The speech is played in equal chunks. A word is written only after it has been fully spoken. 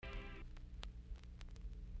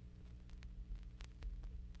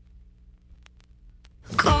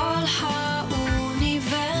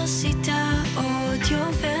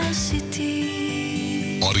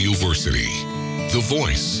AudioVersity, the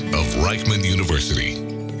voice of Reichman University.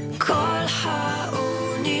 כל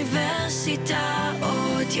האוניברסיטה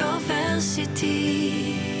AudioVersity.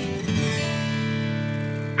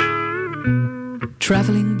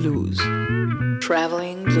 Traveling Blues.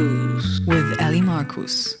 Traveling Blues with Ellie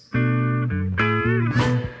Marcus.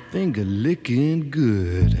 Finger licking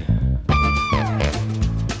good.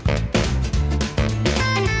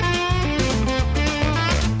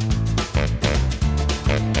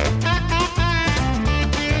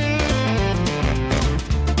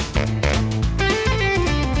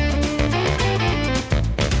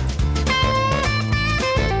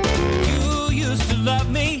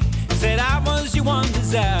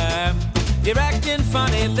 You're acting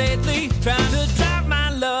funny lately, trying to drive my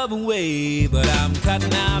love away. But I'm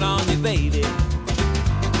cutting out on you, baby,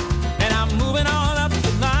 and I'm moving on up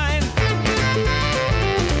the line.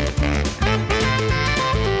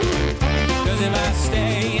 'Cause if I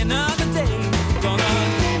stay another day, you're gonna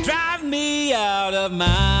drive me out of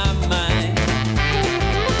my mind.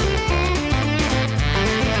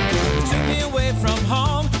 You took me away from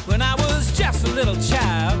home when I was just a little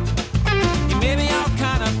child. You made me all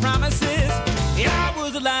kind of promises. I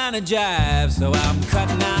was a line of jive, so I'm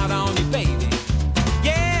cutting out on you, baby.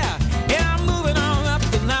 Yeah, I'm moving on up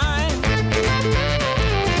the line.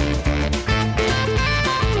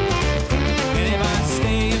 And if I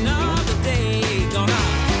stay another day, gonna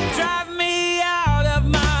drive me out of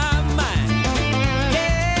my mind.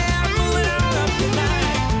 Yeah, I'm moving on up the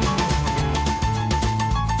line.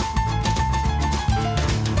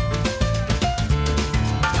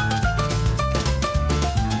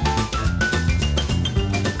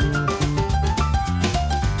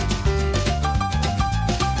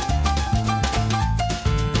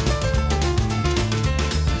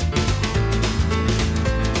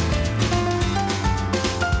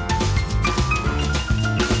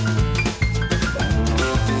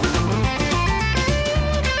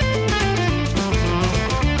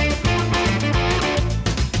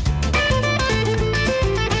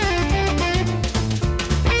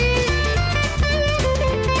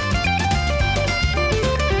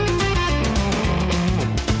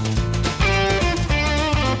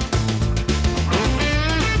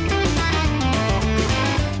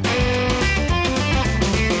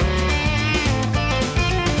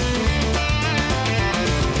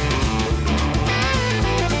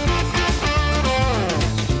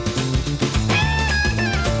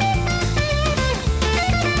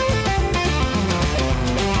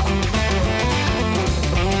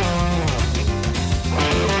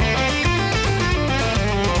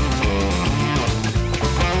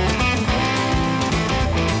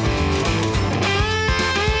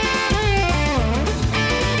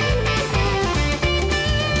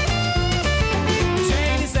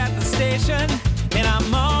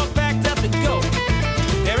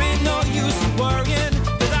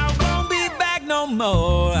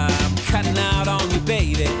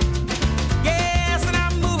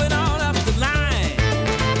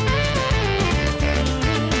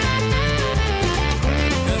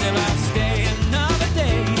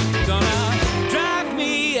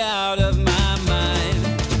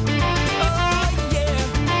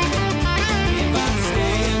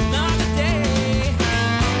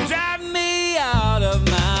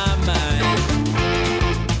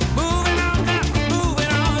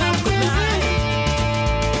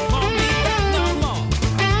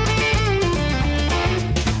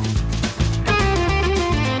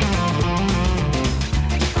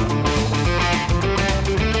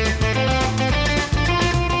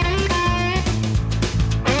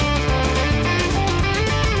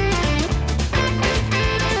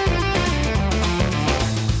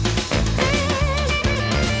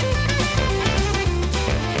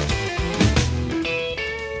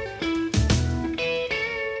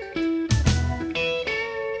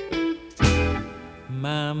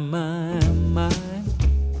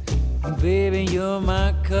 Baby, you're my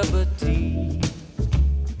cup of tea.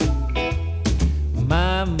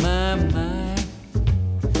 My,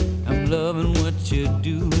 I'm loving what you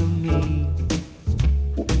do to me.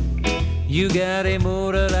 You got a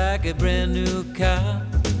motor like a brand new car,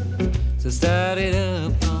 so start it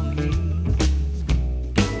up for me.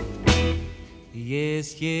 Yes,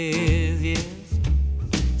 yes, yes,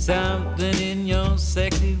 something in your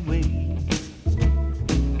sexy ways.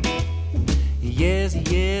 Yes,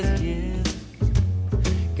 yes, yes,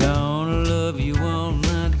 gonna love you all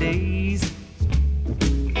my days.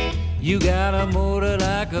 You got a motor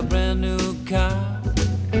like a brand new car,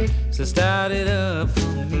 so start it up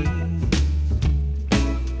for me.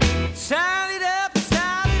 Start it up,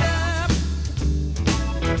 start it up.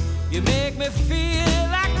 You make me feel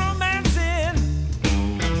like romance.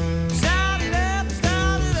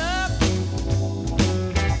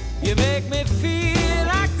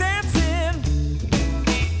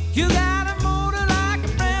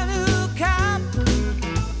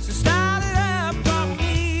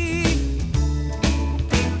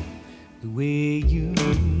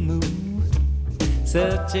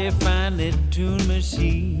 such a finely tuned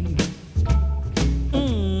machine,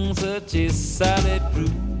 such a solid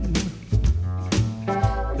groove,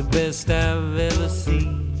 the best I've ever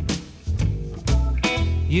seen.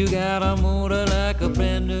 You got a motor like a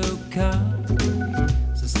brand new car,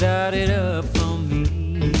 so start it up for me.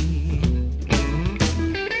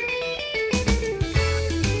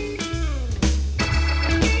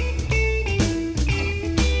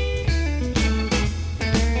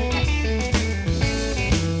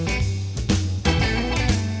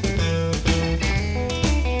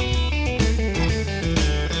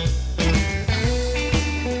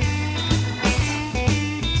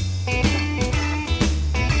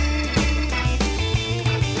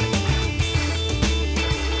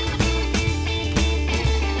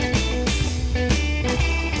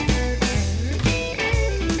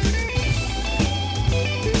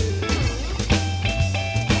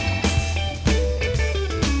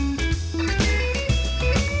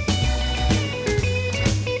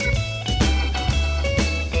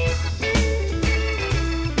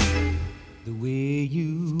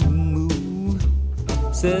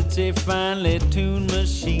 Such a finely tuned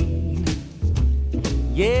machine,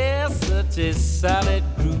 yeah, such a solid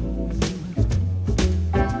groove,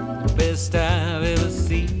 the best I've ever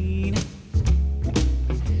seen.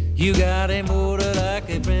 You got a motor like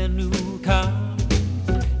a brand new car,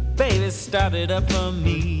 baby, start it up for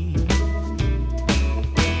me.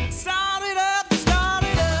 Start it up, start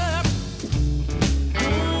it up.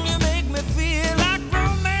 You make me feel like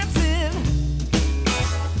romancing.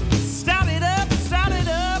 Start it up, start it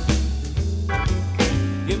up.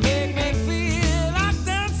 You make me feel like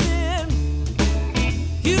dancing.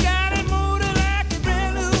 You got a motor like a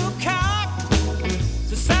brand new car,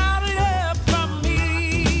 so start it up for me.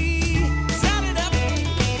 Start it up.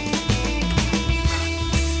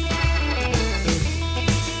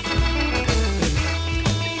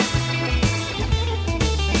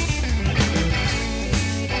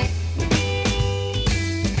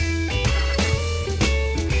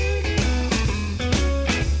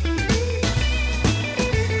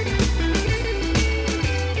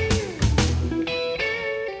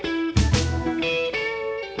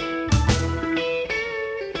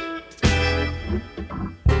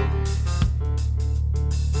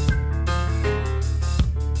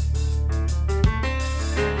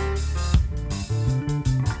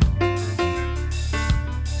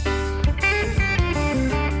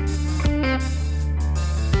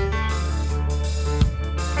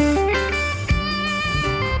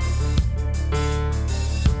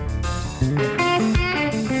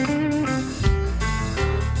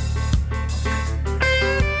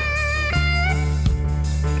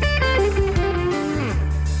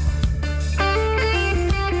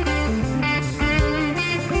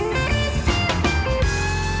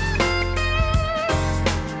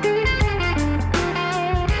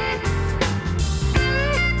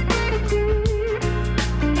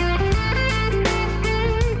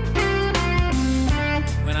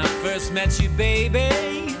 Met you,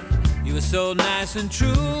 baby, you were so nice and true.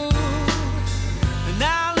 And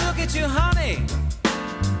now look at you, honey,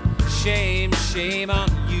 shame, shame on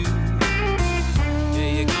you. Yeah,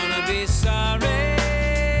 you're gonna be sorry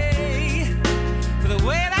for the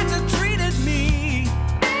way that you treated me.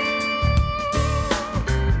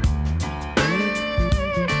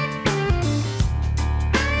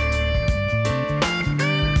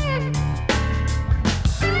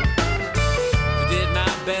 I did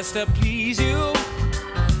my best to please you,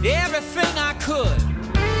 everything I could.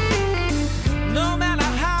 No matter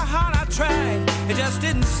how hard I tried, it just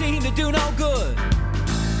didn't seem to do no good.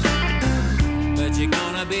 But you're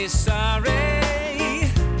gonna be sorry,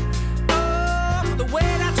 oh, for the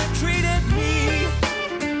way that you treated me.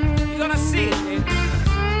 You're gonna see it, baby.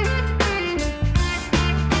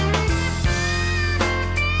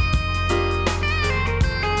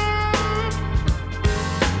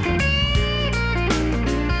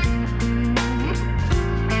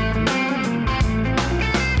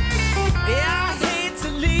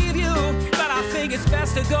 It's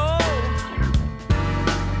best to go,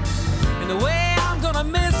 and the way I'm gonna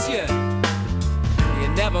miss you,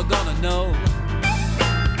 you're never gonna know.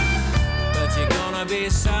 But you're gonna be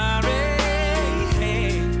sorry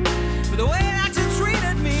for the way that you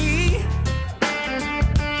treated me.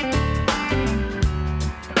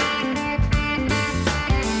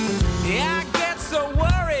 Yeah, I get so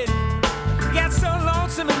worried, get so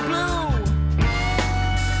lonesome and blue,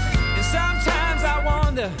 and sometimes I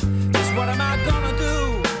wonder, what am I gonna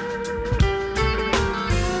do?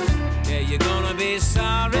 Yeah, you're gonna be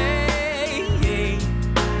sorry,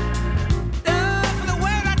 oh, for the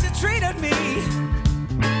way that you treated me.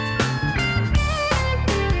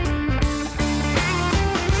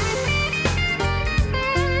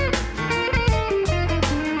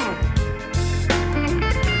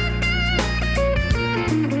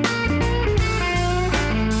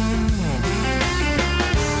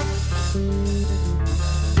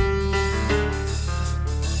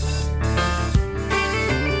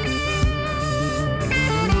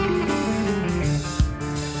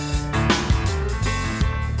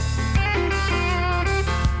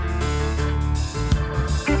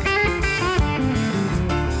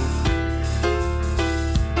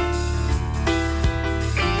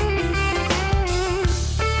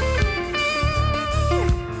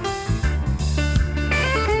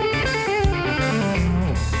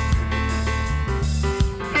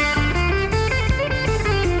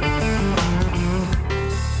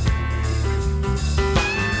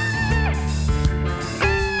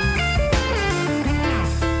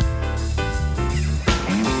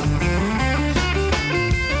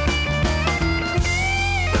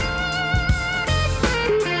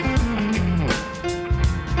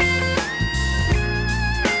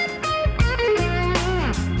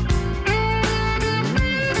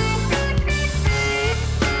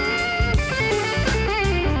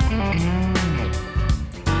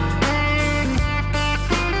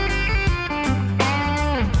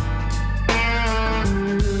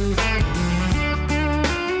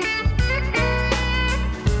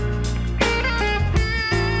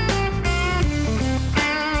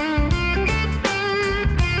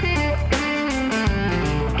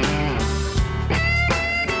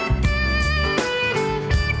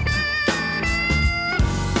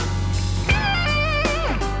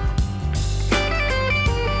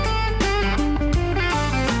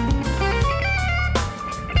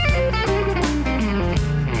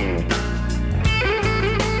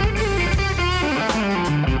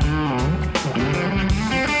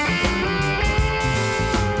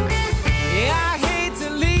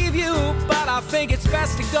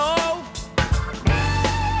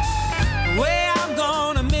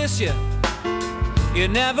 you, you're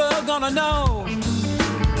never gonna know,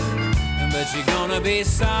 but you're gonna be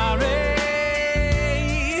sorry.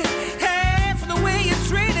 Hey, for the way you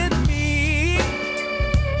treated me,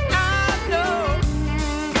 I know.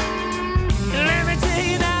 Let me tell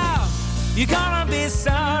you now, you're gonna be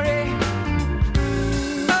sorry.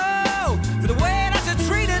 Oh, for the way that you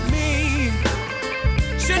treated me.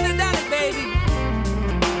 Shouldn't have done it, baby.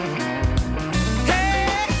 Hey,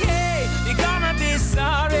 hey, you're gonna be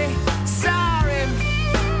sorry, sorry.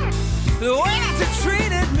 The way that you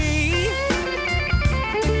treated me.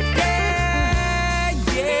 Yeah,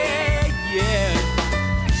 yeah, yeah.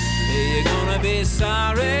 You're gonna be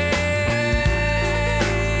sorry.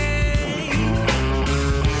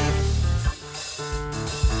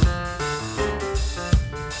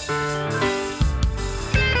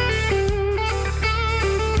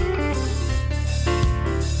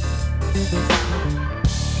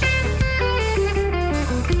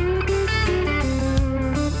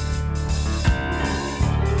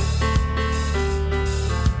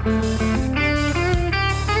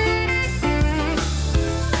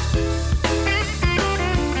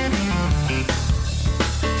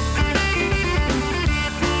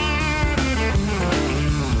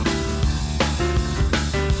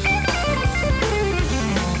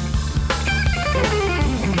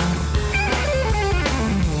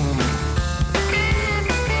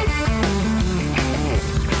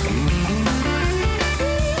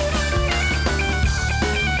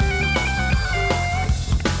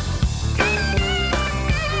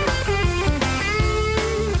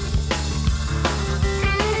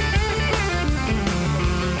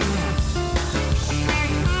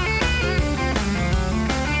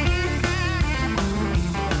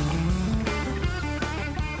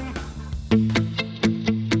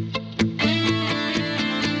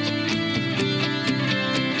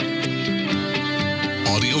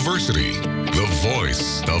 AudioVersity, the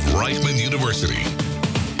voice of Reichman University.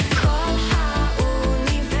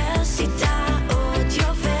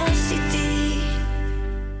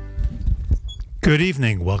 Good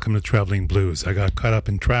evening. Welcome to Traveling Blues. I got caught up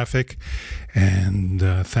in traffic, and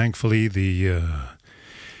thankfully the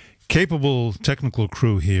capable technical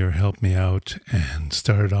crew here helped me out and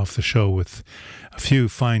started off the show with a few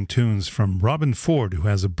fine tunes from Robin Ford, who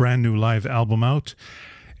has a brand new live album out,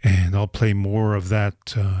 and I'll play more of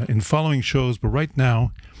that in following shows. But right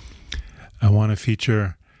now, I want to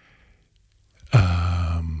feature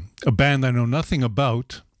a band I know nothing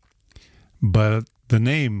about, but the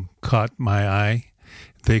name caught my eye.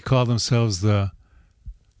 They call themselves the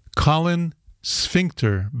Colin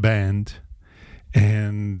Sphincter Band,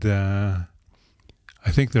 and I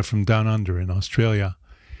think they're from down under in Australia.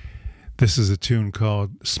 This is a tune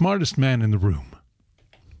called Smartest Man in the Room.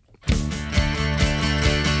 He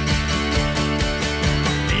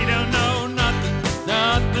don't know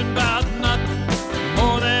nothing about nothing.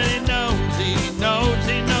 More than he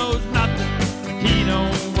knows nothing. He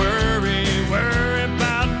don't worry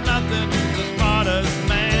about nothing. He's the smartest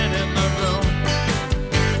man in the room.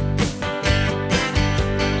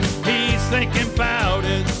 He's thinking about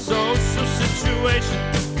his social situation,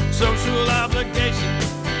 social obligation,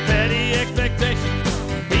 petty expectations.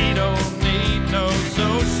 He don't need no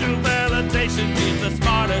social validation. He's the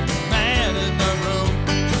smartest man in the room.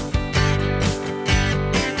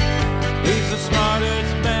 He's the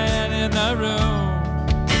smartest man in the room.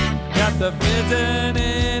 Got the vision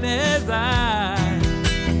in his eyes.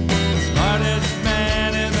 The smartest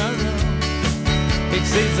man in the room. He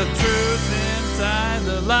sees the truth inside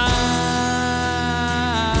the lie.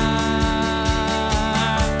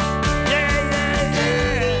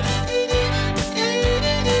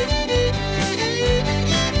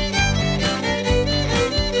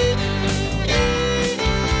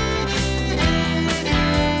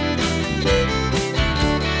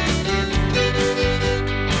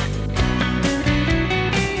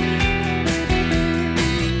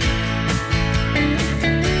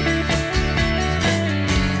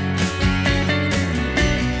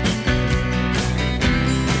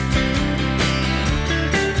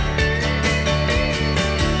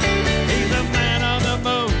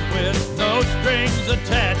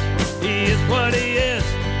 Attached. He is what he is.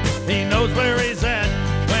 He knows where he's at.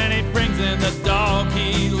 When he brings in the dog,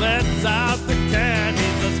 he lets out the cat.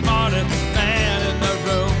 He's the smartest man in the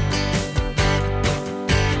room.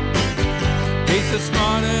 He's the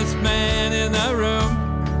smartest man in the room.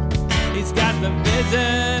 He's got the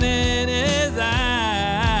vision in his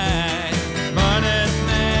eyes. Smartest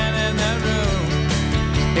man in the room.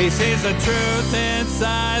 He sees the truth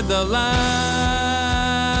inside the lie.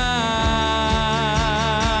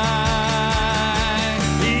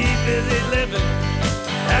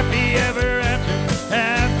 Happy Happy ever after,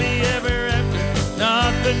 happy ever after.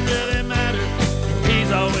 Nothing really matters.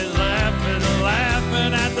 He's always laughing,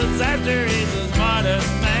 laughing at disaster. He's the smartest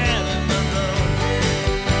man in the room.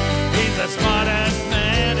 He's the smartest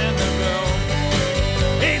man in the room.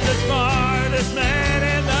 He's the smartest man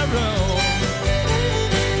in the room.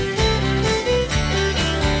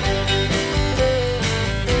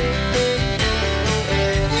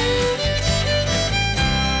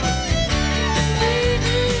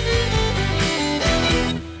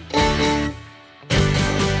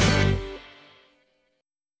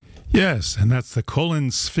 Yes, and that's the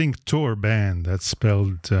Colin Sphincter Band. That's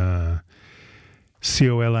spelled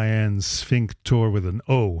C-O-L-I-N, Sphincter with an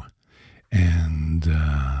O. And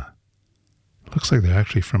looks like they're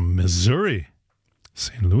actually from Missouri,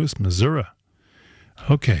 St. Louis, Missouri.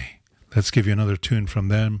 Okay, let's give you another tune from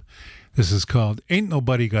them. This is called Ain't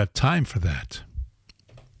Nobody Got Time for That.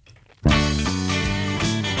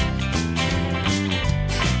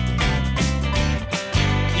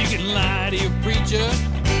 You can lie to your preacher.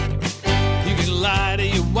 You can lie to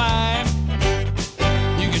your wife.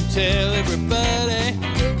 You can tell everybody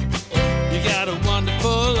you got a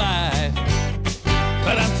wonderful life.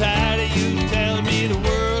 But I'm tired of you telling me the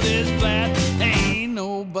world is flat. Ain't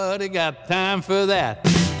nobody got time for that.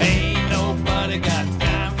 Ain't nobody got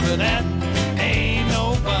time for that. Ain't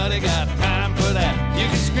nobody got time for that. You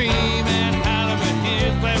can scream and holler, but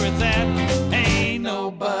here's where it's at. Ain't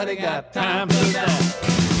nobody got time for that.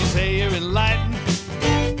 You say you're enlightened.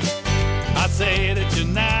 I say that you're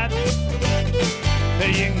not.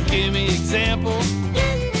 You can give me examples.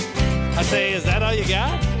 I say, is that all you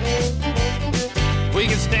got? We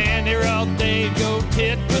can stand here all day, go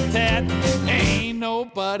tit for tat. Ain't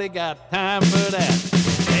nobody got time for that.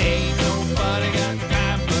 Ain't nobody got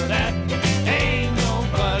time for that. Ain't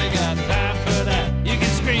nobody got time for that. You can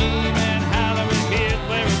scream and holler and here's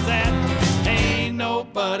where it's at. Ain't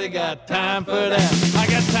nobody got time for that. I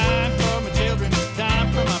got time for my children,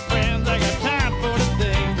 time for my friends. I got time for the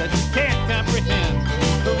things that you can't comprehend.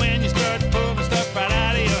 But when you start pulling stuff right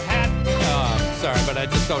out of your hat, oh, I'm sorry, but I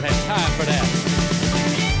just don't have time for that.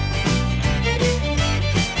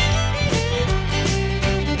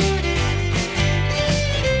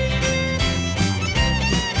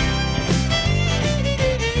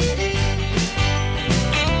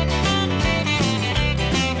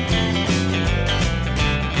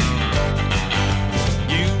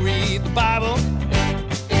 Bible,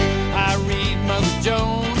 I read Mother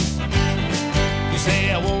Jones. You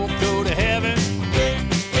say I won't go to heaven,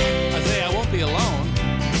 I say I won't be alone.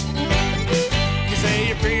 You say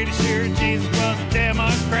you're pretty sure Jesus was a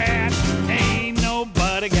Democrat. Ain't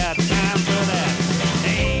nobody got time for that.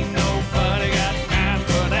 Ain't nobody got time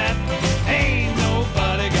for that. Ain't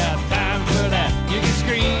nobody got time for that. You can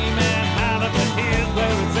scream and holler, but here's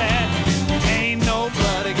where it's at. Ain't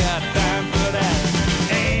nobody got time for that.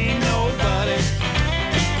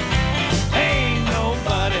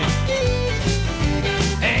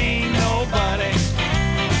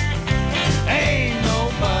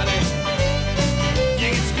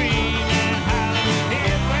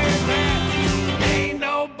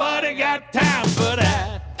 Time for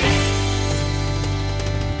that.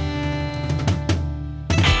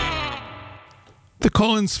 The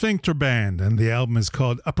Colin Sphincter Band, and the album is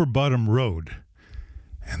called Upper Bottom Road.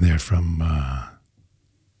 And they're from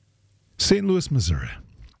St. Louis, Missouri.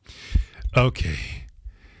 Okay.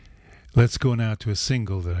 Let's go now to a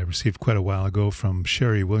single that I received quite a while ago from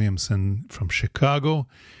Sherry Williamson from Chicago.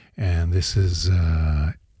 And this is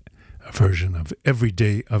a version of Every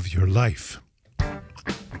Day of Your Life.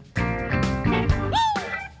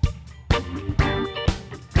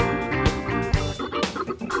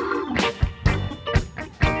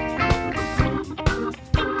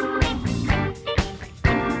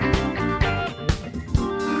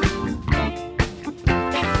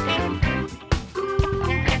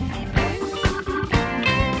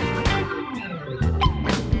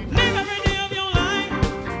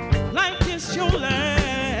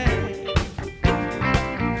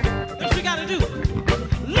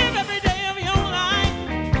 Live every day of your life.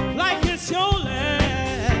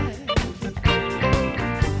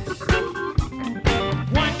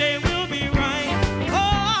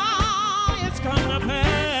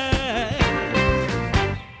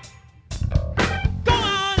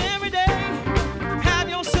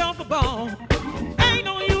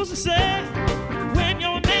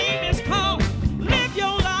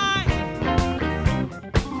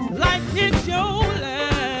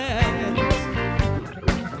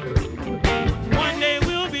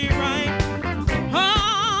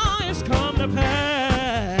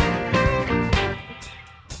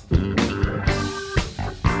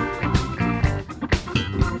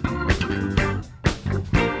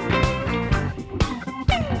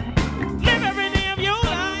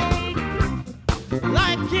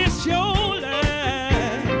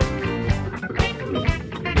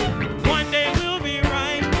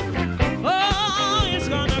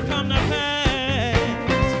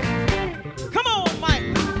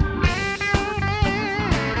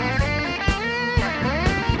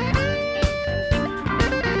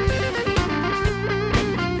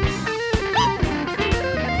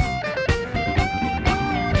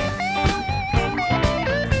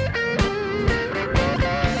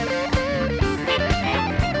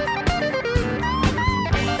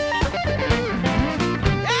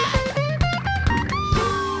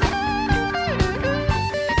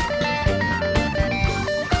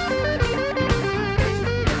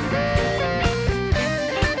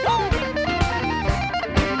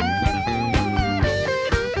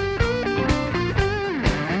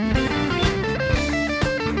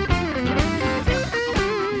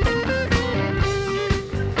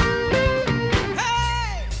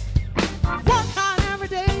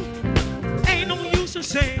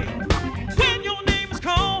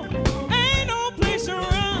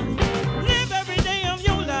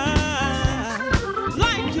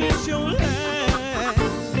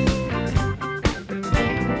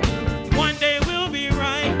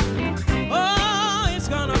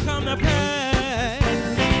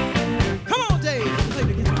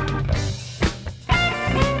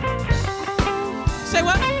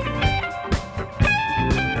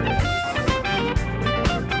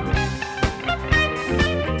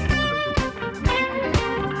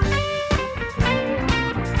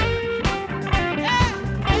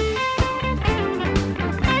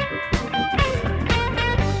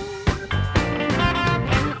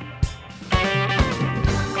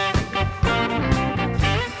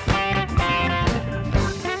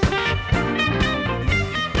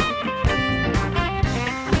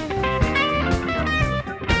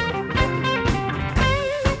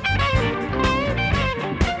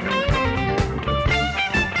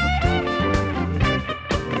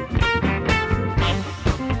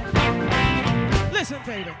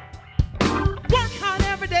 Work hard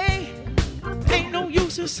every day, ain't no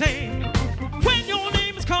use in saying. When your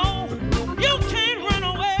name is called, you can't run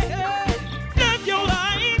away. Live your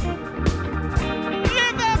life,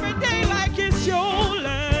 live every day like it's your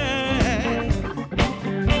last.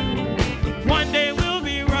 One day we'll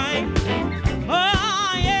be right.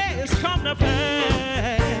 Oh yeah, it's come to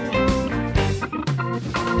pass.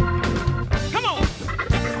 Come on.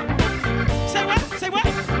 Say what? Say what?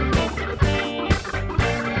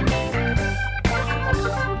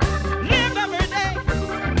 Live every day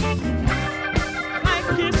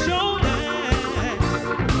like it's your last.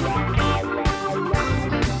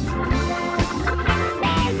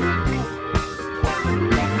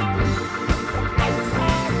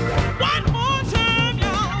 One more time,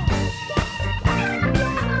 y'all.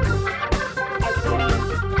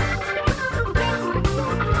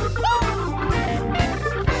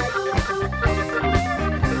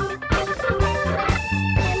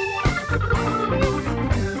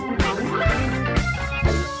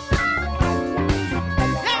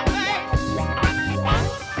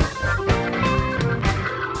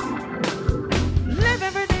 Live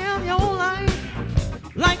every day of your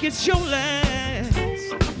life like it's your last.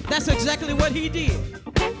 That's exactly what he did.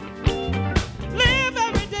 Live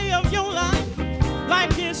every day of your life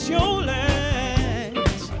like it's your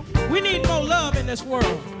last. We need more love in this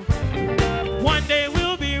world. One day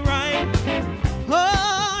we'll be right.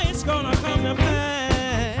 Oh, it's gonna come to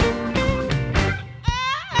pass.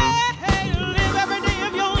 Hey, live every day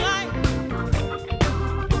of your life.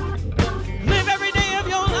 Live every day of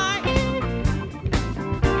your life.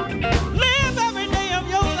 Live every day of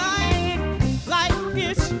your life like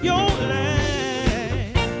it's your last.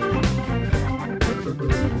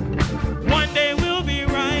 One day we'll be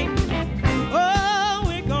right. Oh,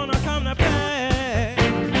 we're gonna come to pass.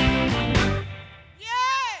 Yeah!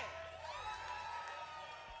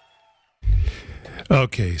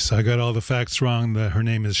 Okay, so I got all the facts wrong. Her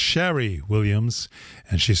name is Sherry Williams,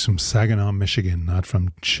 and she's from Saginaw, Michigan, not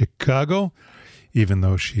from Chicago, even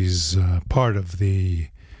though she's part of the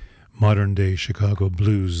modern-day Chicago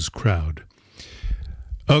blues crowd.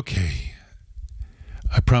 Okay,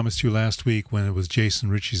 I promised you last week when it was Jason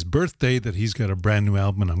Ritchie's birthday that he's got a brand new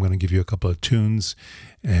album, and I'm going to give you a couple of tunes,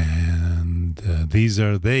 and these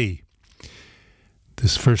are they.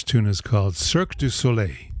 This first tune is called Cirque du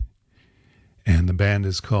Soleil, and the band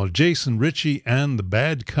is called Jason Ritchie and the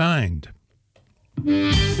Bad Kind.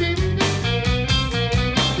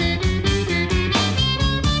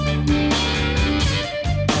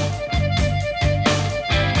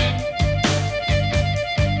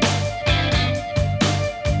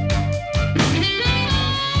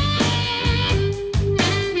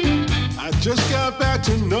 I just got back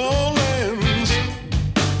to New Orleans.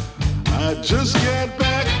 I just got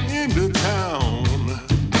back into town.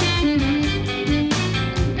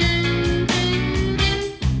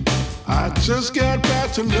 I just got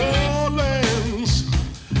back to New Orleans.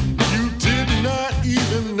 You did not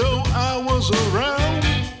even know I was around.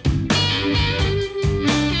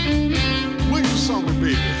 When you saw me,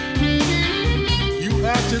 baby, you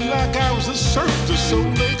acted like I was a Cirque du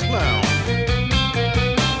Soleil clown.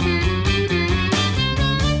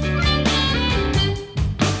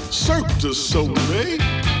 Cirque du Soleil.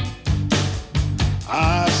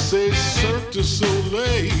 I say Cirque du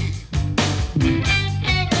Soleil.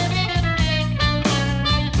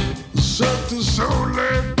 Cirque du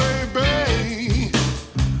Soleil, baby.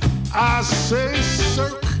 I say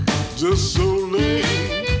Cirque du Soleil.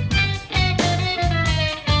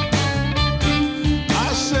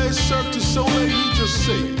 I say Cirque du Soleil, you just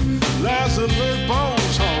say Lazarus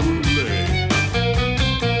Bones on the leg.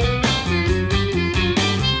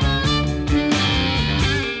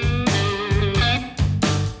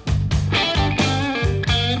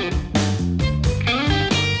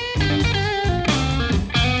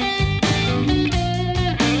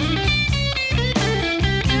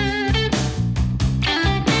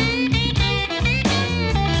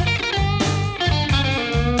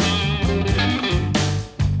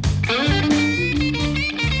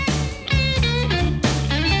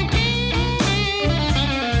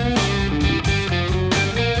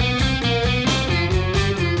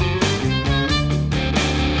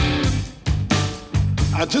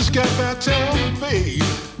 I just got back telling babe,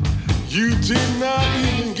 you did not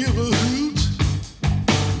even give a hoot.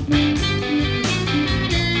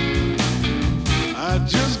 I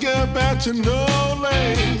just got back to New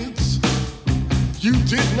Orleans. You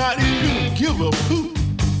did not even give a hoot.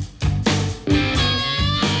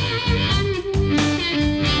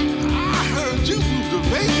 I heard you moved to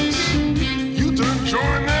Vegas. You done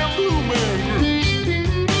joined that Blue Man group.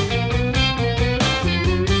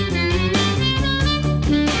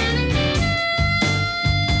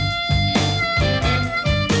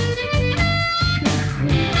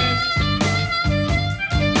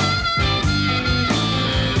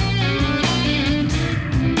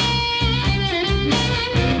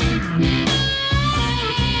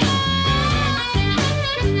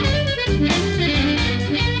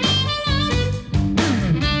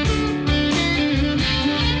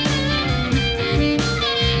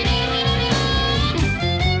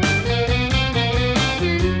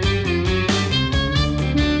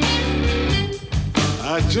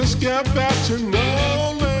 just got back to New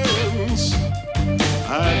Orleans.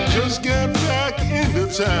 I just got back into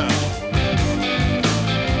town.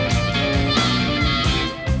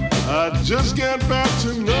 I just got back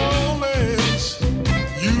to New Orleans.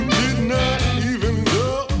 You did not even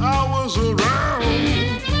know I was around.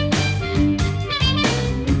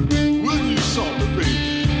 When you saw me,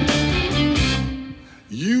 baby,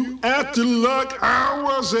 you acted like I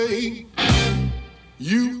was a.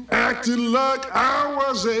 You acted like I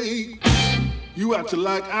was a. You acted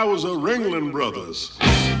like I was a Ringling Brothers.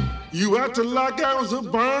 You acted like I was a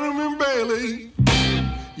Barnum and Bailey.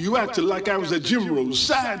 You acted like I was a Jim Rose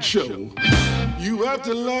sideshow. You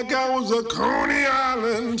acted like I was a Coney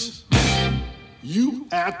Island. You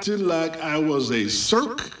acted like I was a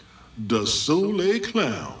Cirque du Soleil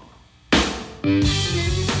clown.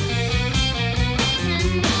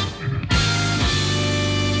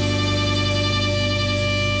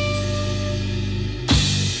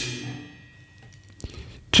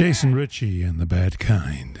 Jason Ritchie and the Bad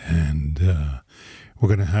Kind, and we're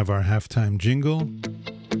going to have our halftime jingle.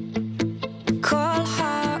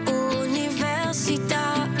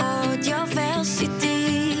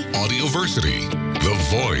 AudioVersity, the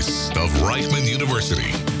voice of Reichman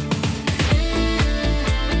University.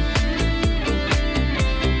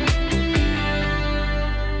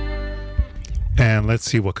 And let's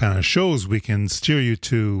see what kind of shows we can steer you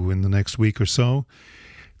to in the next week or so.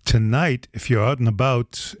 Tonight, if you're out and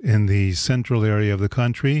about in the central area of the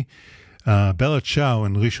country, Bella Ciao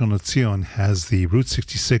in Rishon LeZion has the Route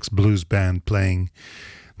 66 Blues Band playing.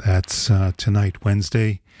 That's tonight,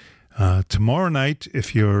 Wednesday. Tomorrow night,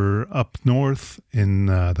 if you're up north in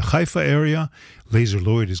the Haifa area, Laser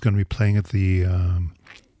Lloyd is going to be playing at the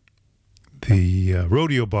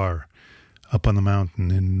rodeo bar up on the mountain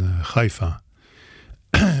in Haifa.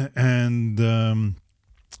 And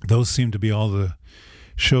those seem to be all the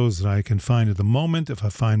shows that I can find at the moment. If I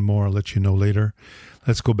find more, I'll let you know later.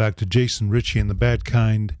 Let's go back to Jason Ritchie and the Bad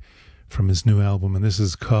Kind from his new album, and this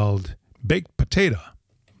is called Baked Potato.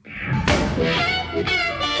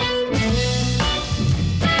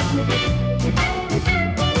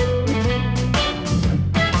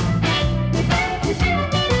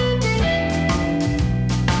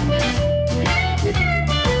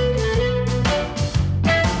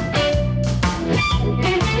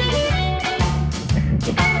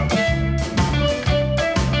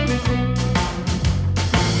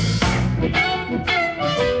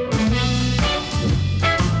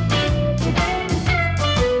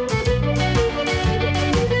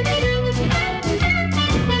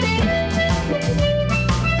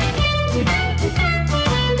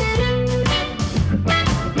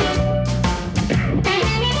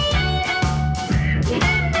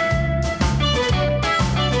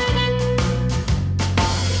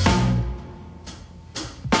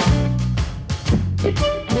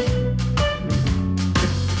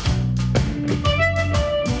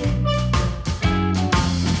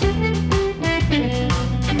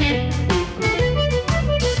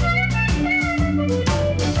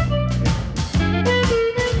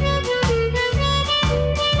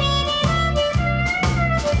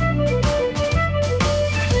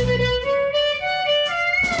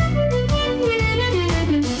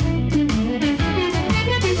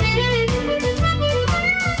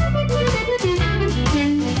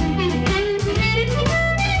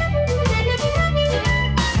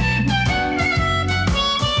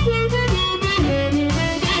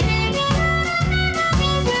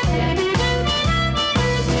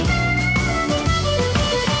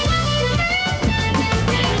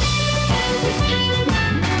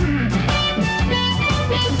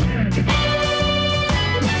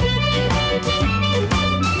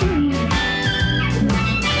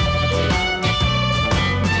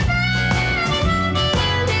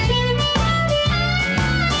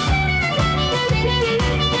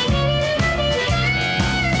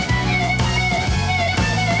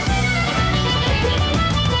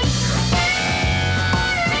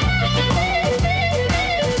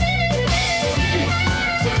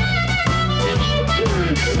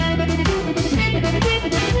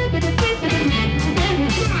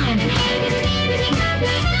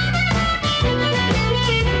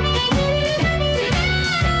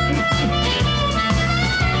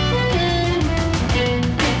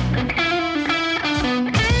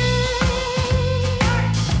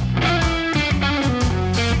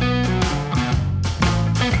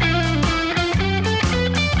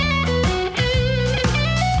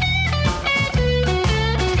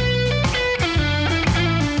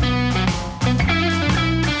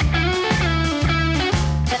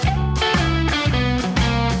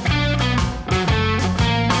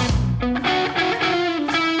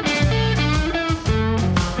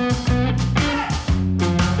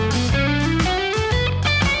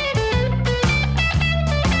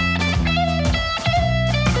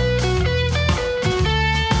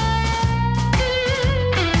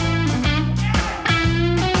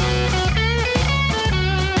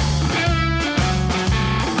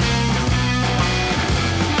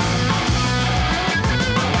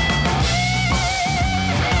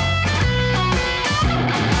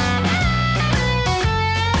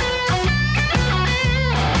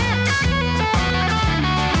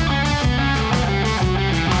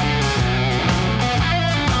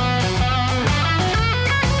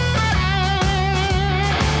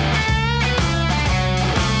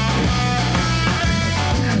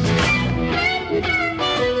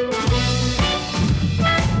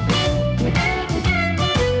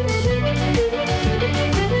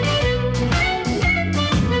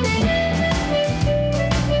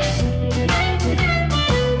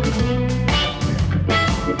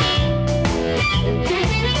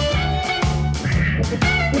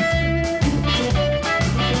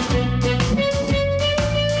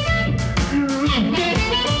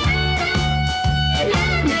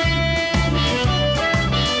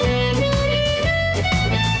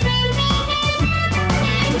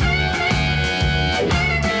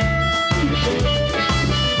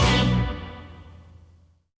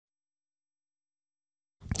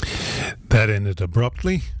 That ended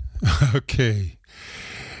abruptly. Okay.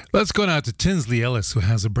 Let's go now to Tinsley Ellis, who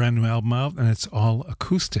has a brand new album out, and it's all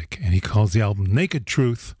acoustic. And he calls the album Naked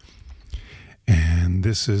Truth. And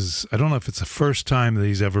this is, I don't know if it's the first time that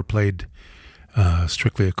he's ever played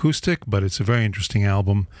strictly acoustic, but it's a very interesting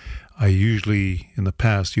album. I usually, in the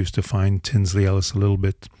past, used to find Tinsley Ellis a little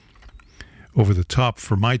bit over the top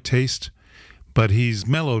for my taste, but he's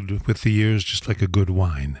mellowed with the years just like a good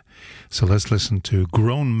wine. So let's listen to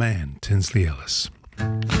Grown Man, Tinsley Ellis.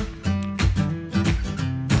 Now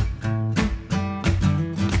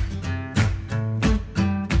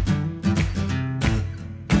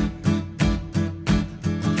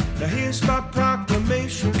here's my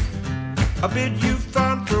proclamation, I bid you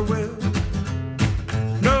fond farewell.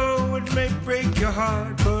 No, it may break your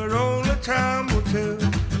heart, but only time will tell.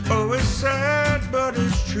 Oh, it's sad, but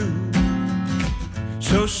it's true.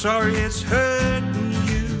 So sorry it's hurting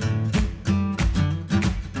you.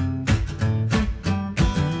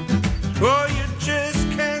 Oh, you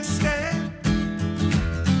just can't stand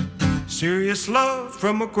serious love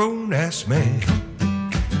from a grown-ass man.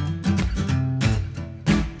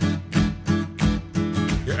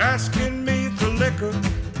 You're asking me for liquor,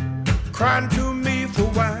 crying to me for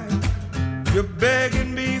wine. You're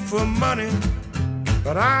begging me for money,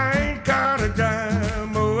 but I ain't got a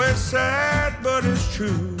dime. Oh, it's sad, but it's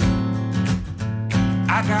true.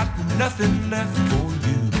 I got nothing left for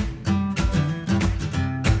you.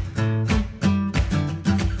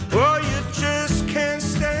 Oh, you just can't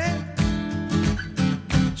stand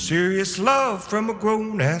serious love from a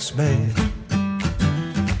grown-ass man.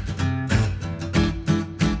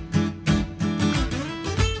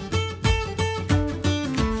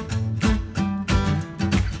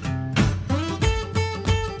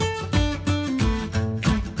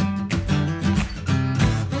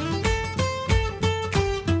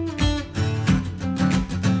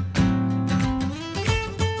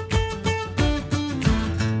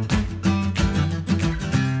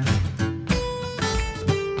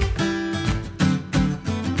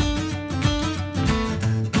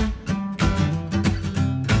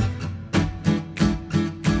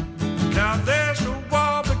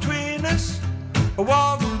 A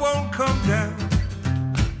wall that won't come down.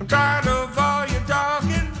 I'm tired of all your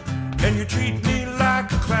dogging, and you treat me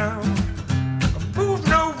like a clown. I moved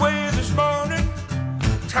no way this morning,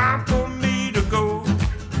 time for me to go.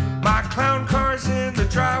 My clown car's in the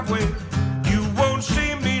driveway, you won't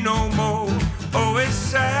see me no more. Oh, it's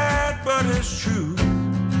sad, but it's true.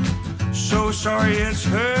 So sorry it's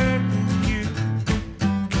hurting you.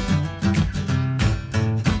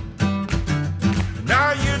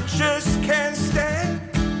 Now you just can't stand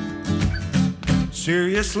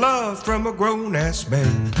serious love from a grown-ass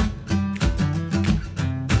man.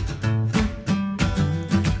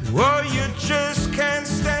 Oh, you just can't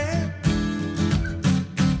stand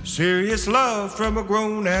serious love from a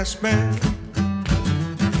grown-ass man.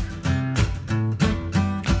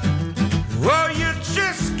 Oh, you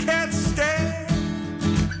just can't stand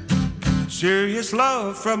serious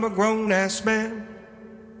love from a grown-ass man.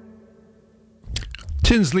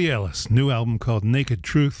 Tinsley Ellis, new album called Naked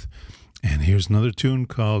Truth, and here's another tune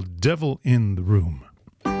called Devil in the Room.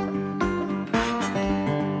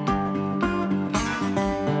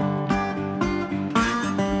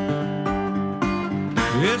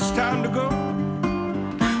 It's time to go,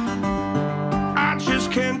 I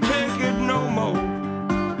just can't take it no more.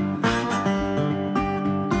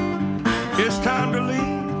 It's time to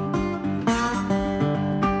leave,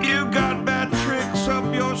 you got bad tricks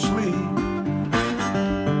up your sleeve.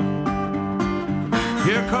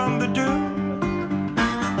 Here come the doom,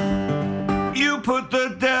 you put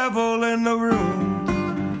the devil in the room.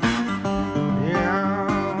 Yeah.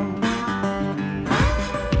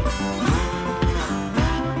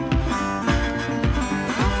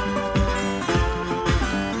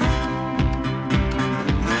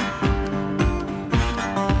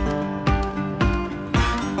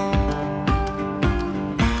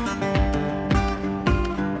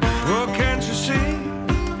 Well, can't you see?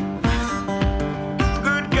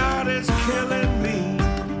 Good guy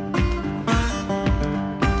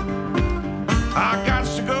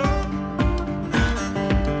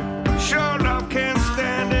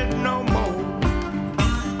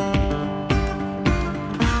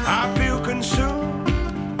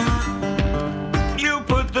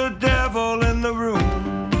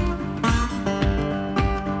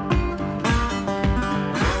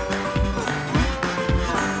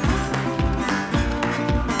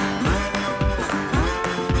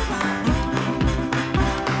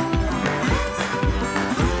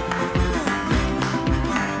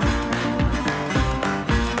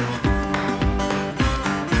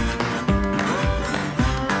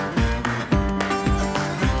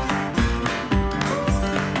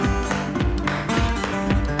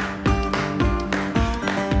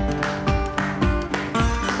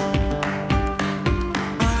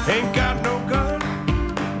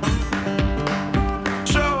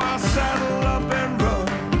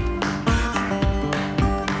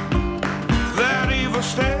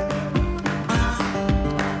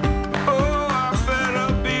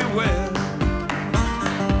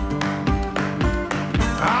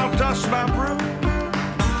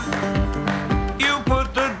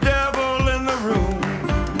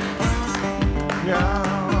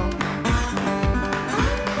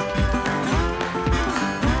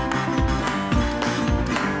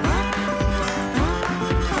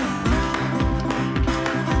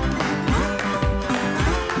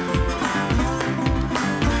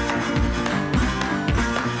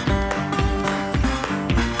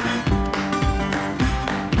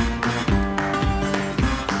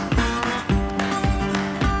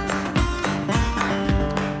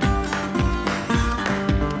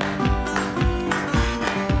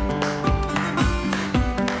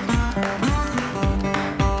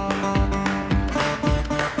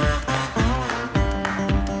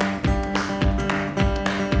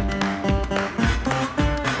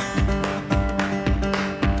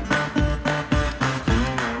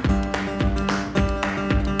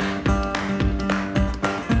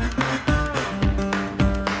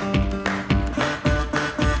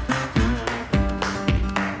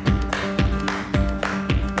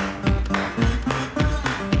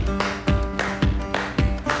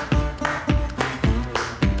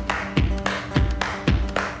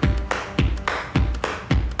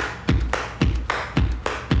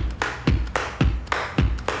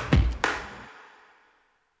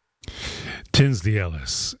was the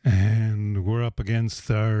Ellis. And we're up against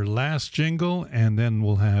our last jingle, and then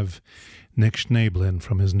we'll have Nick Schneeblin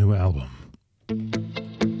from his new album.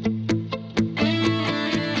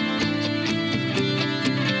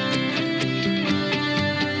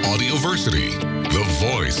 AudioVersity, the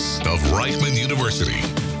voice of Reichman University.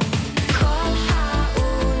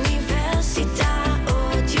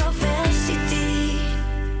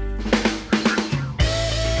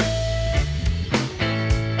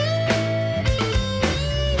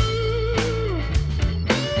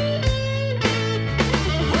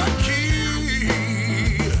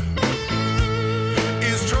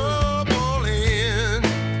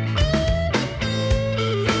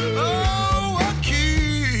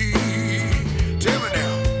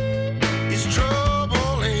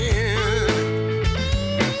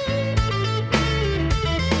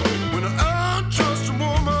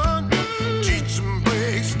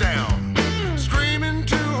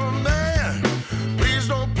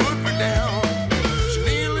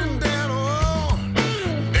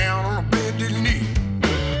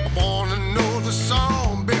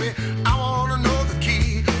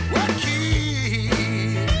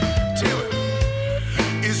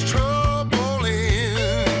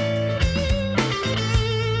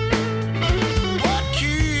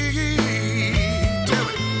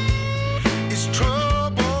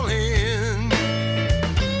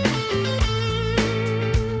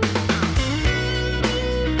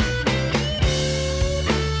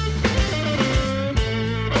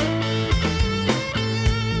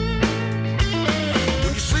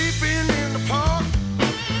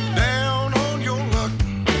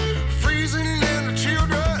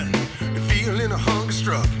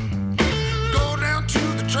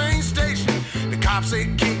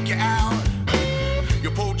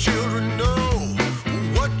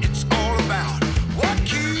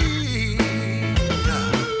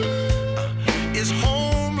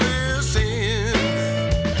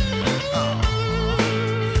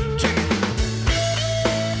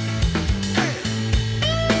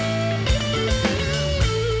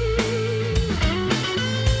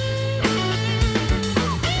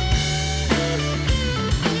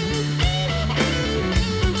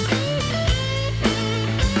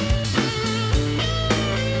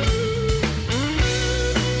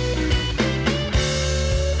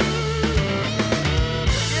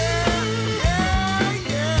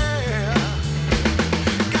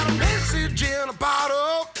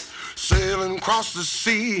 Across the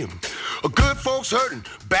sea, good folks hurting,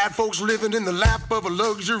 bad folks living in the lap of a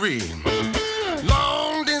luxury.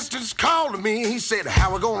 Long distance called to me, he said,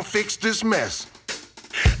 how we gonna fix this mess?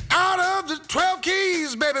 Out of the 12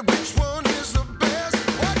 keys, baby, which one is the best?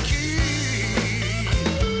 What key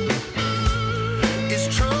is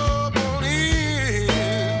trouble in?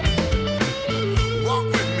 Walk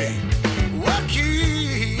with me. What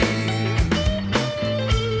key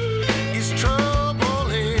is trouble?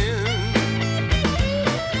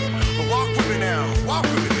 Walk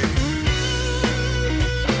with me, baby.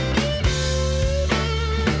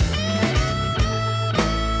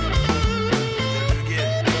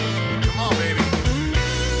 Again. Come on, baby.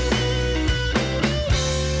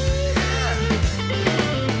 Yeah.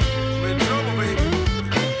 We're in trouble, baby.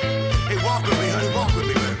 Hey, walk with me, honey. Walk with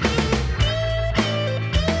me, baby.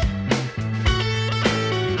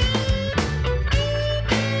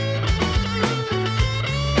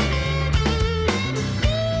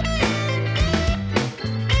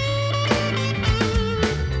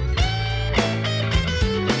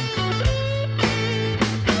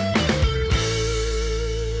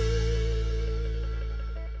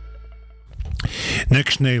 Nick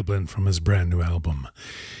Schneeblin from his brand new album.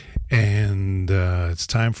 And it's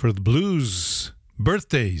time for the blues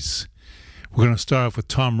birthdays. We're going to start off with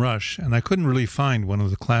Tom Rush, and I couldn't really find one of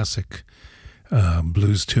the classic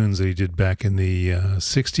blues tunes that he did back in the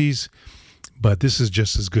 60s, but this is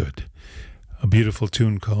just as good. A beautiful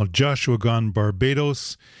tune called Joshua Gone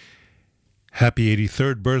Barbados. Happy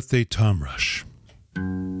 83rd birthday, Tom Rush.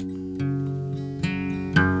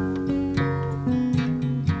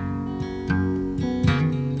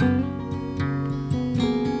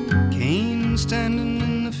 Standing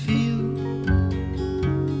in the field,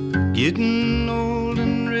 getting old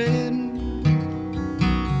and red.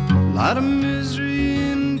 A lot of misery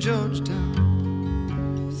in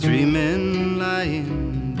Georgetown, 3 men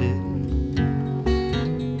lying dead.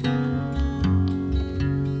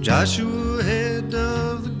 Joshua, head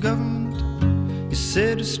of the government, he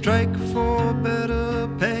said to strike for better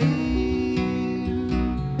pay.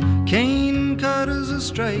 Cane cutters are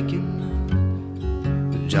striking,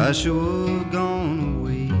 Joshua gone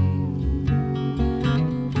away.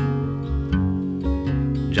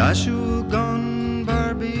 Joshua gone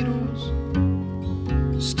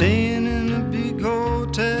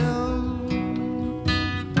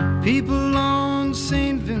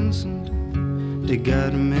They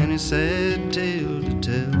got many sad tales to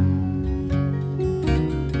tell.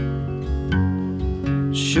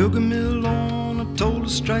 Sugar mill owner told a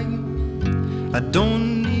striker, I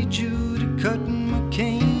don't need you to cut my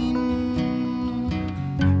cane.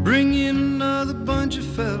 Bring in another bunch of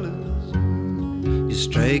fellas, your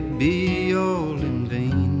strike be all in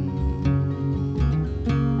vain.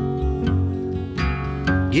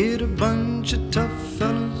 Get a bunch of tough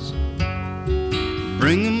fellas,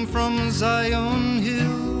 bring them from Zion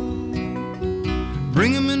Hill,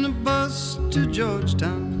 bring them in a bus to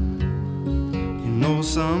Georgetown. You know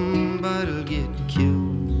somebody'll get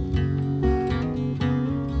killed.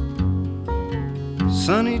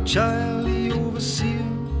 Sonny Child, the overseer,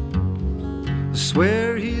 I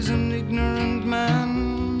swear he's an ignorant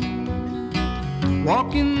man,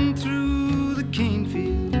 walking through the cane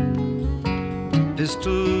field,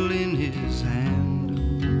 pistol in his hand.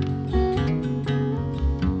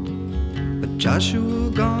 But Joshua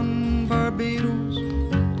gone Barbados,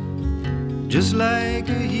 just like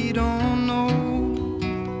he don't know.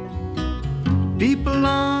 People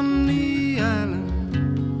on the island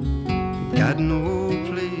got no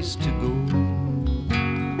place to go.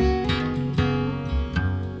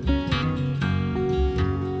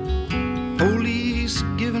 Police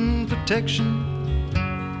giving protection,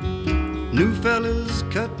 new fellas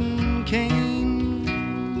cutting cane,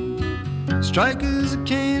 strikers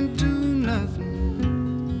can't do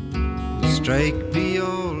nothing, the strike be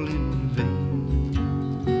all in vain.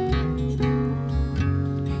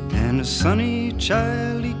 And a Sonny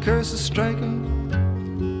Child, he curse a striker,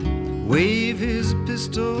 wave his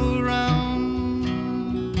pistol round.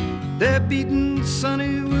 They're beating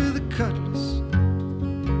Sonny with a cutlass,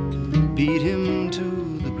 beat him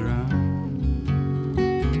to the ground.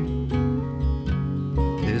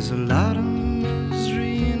 There's a lot of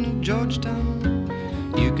misery in Georgetown,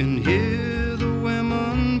 you can hear the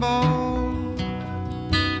women bawl.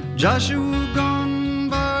 Joshua gone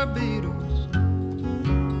Barbados,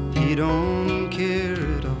 he don't care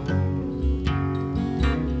at all.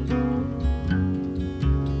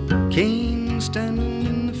 Cain standing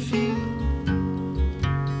in the field,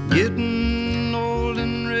 getting old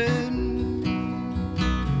and red.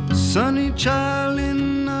 Sonny Child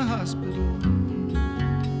in the hospital,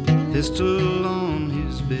 pistol on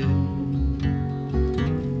his bed.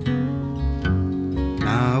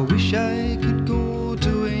 Now I wish I could go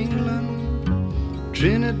to England,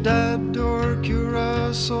 Trinidad or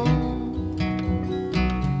Curacao.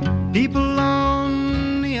 People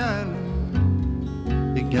on the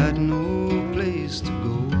island, they got no place to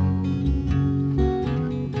go.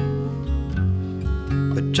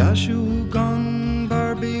 But Joshua gone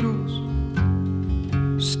Barbados,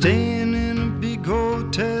 staying in a big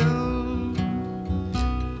hotel.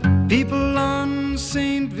 People on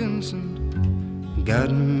St. Vincent got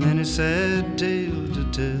many sad tales to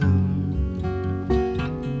tell.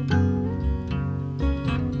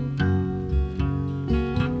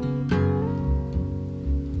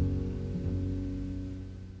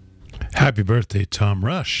 Happy birthday, Tom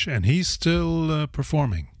Rush, and he's still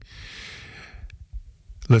performing.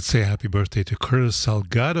 Let's say happy birthday to Curtis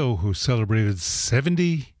Salgado, who celebrated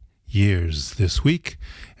 70 years this week.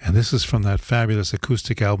 And this is from that fabulous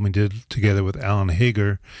acoustic album he did together with Alan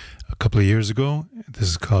Hager a couple of years ago. This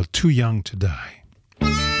is called Too Young to Die.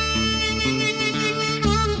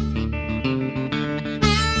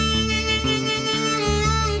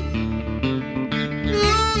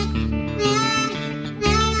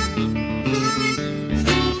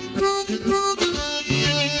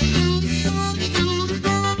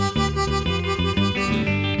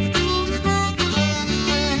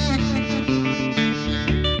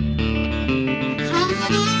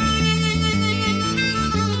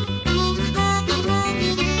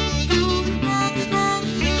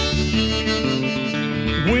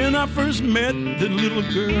 When I first met the little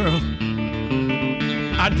girl,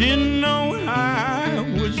 I didn't know what I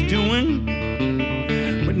was doing.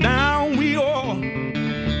 But now we all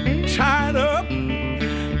tied up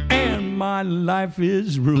and my life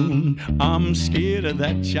is ruined. I'm scared of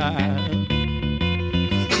that child.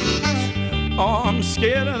 Oh, I'm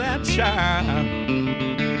scared of that child.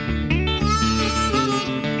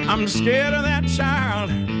 I'm scared of that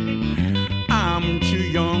child. I'm too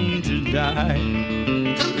young to die.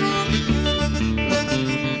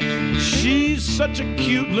 She's such a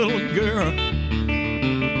cute little girl.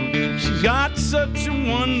 She's got such a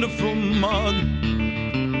wonderful mug.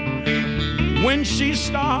 When she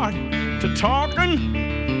starts to talking,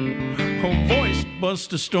 her voice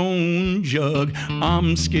busts a stone jug.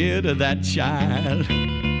 I'm scared of that child.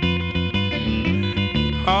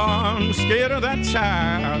 I'm scared of that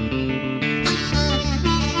child.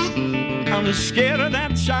 I'm scared of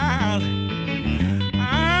that child.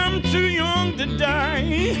 I'm too young to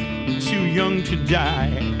die, too young to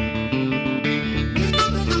die.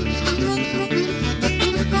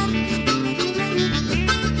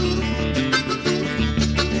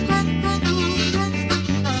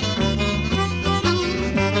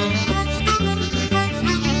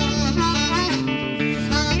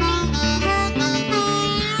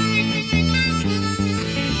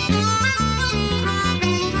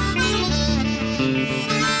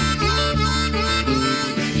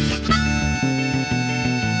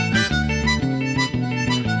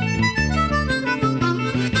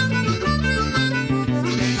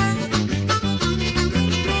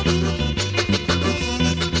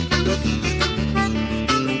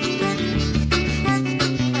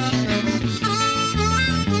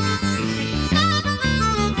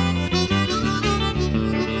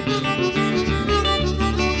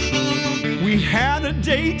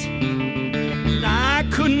 Date, I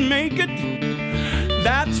couldn't make it.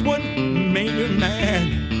 That's what made her mad.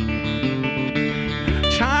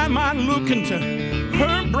 Time I look into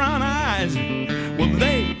her brown eyes, well,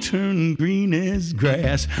 they turn green as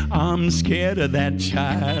grass. I'm scared of that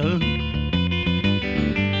child.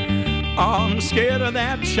 I'm scared of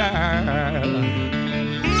that child.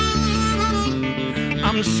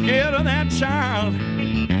 I'm scared of that child.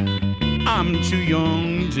 I'm too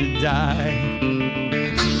young to die.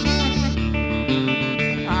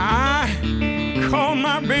 Called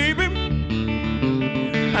my baby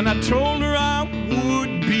and I told her I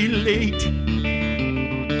would be late.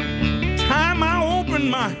 Time I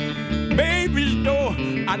opened my baby's door,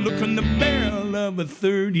 I look in the barrel of a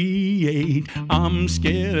 38. I'm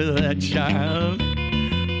scared of that child.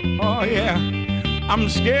 Oh yeah, I'm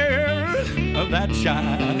scared of that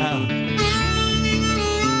child.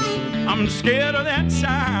 I'm scared of that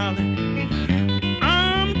child.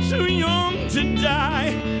 I'm too young to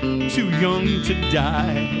die, too young to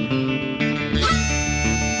die.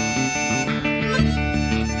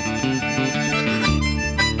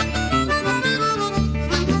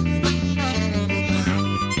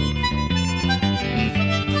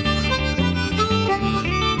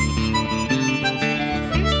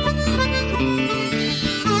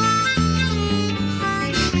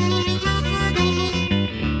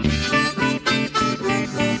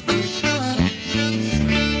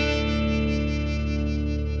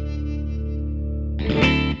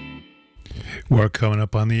 We're coming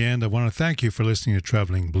up on the end. I want to thank you for listening to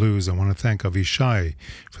Traveling Blues. I want to thank Avishai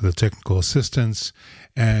for the technical assistance.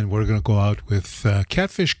 And we're going to go out with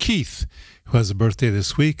Catfish Keith, who has a birthday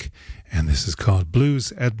this week. And this is called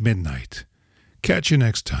Blues at Midnight. Catch you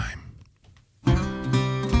next time.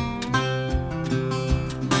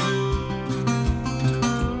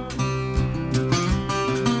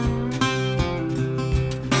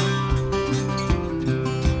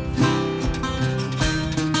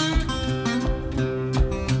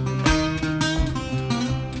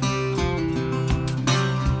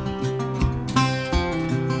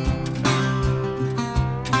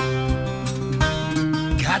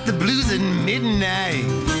 The blues at midnight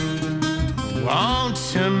won't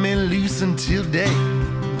turn me loose until day.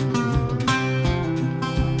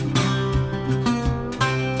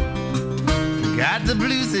 Got the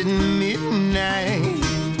blues at midnight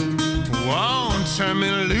won't turn me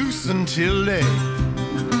loose until day.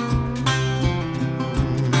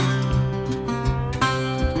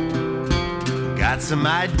 Got some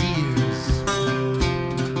ideas.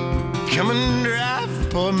 Come and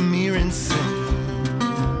drive for me and sing.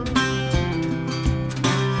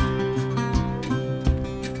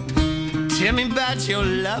 Tell me about your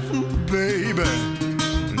loving, baby,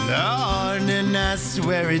 Lord, and I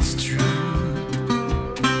swear it's true.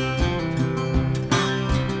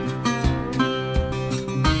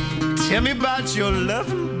 Tell me about your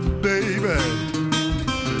loving, baby,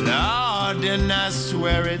 Lord, and I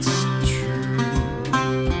swear it's true.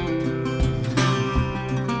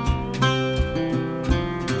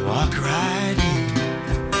 Walk right in,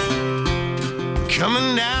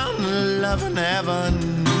 coming down the loving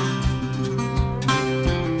avenue.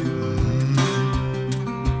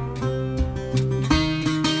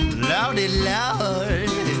 Lordy Lord,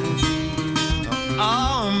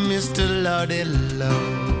 oh, Mr. Lordy Lord.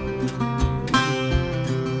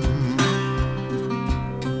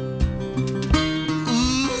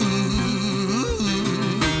 Ooh,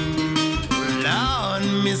 Lord,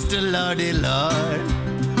 Mr. Lordy Lord.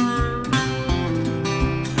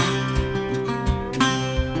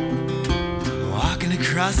 Walking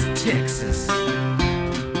across Texas,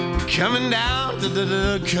 coming down to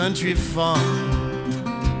the country farm.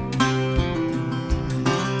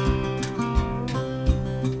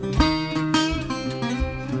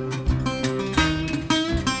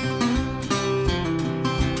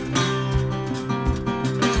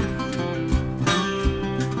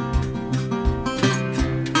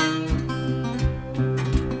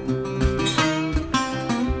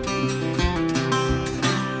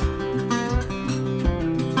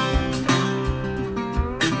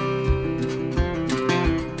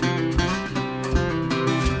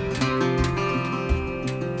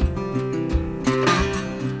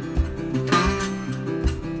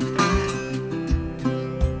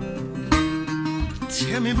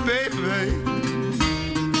 tell me, baby,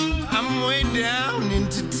 I'm way down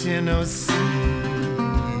into Tennessee.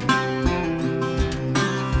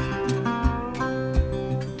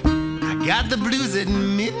 I got the blues at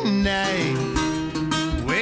midnight.